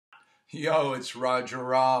Yo, it's Roger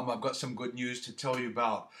Ram. I've got some good news to tell you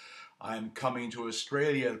about. I'm coming to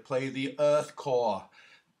Australia to play the Earthcore.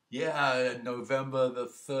 Yeah, November the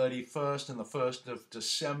 31st and the 1st of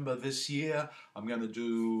December this year, I'm going to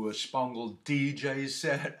do a Shpongle DJ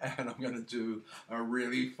set and I'm going to do a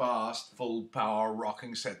really fast, full power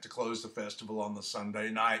rocking set to close the festival on the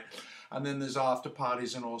Sunday night. And then there's after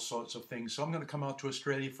parties and all sorts of things. So I'm going to come out to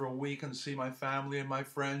Australia for a week and see my family and my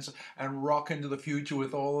friends and rock into the future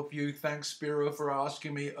with all of you. Thanks, Spiro, for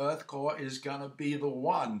asking me. Earthcore is going to be the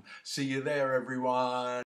one. See you there, everyone.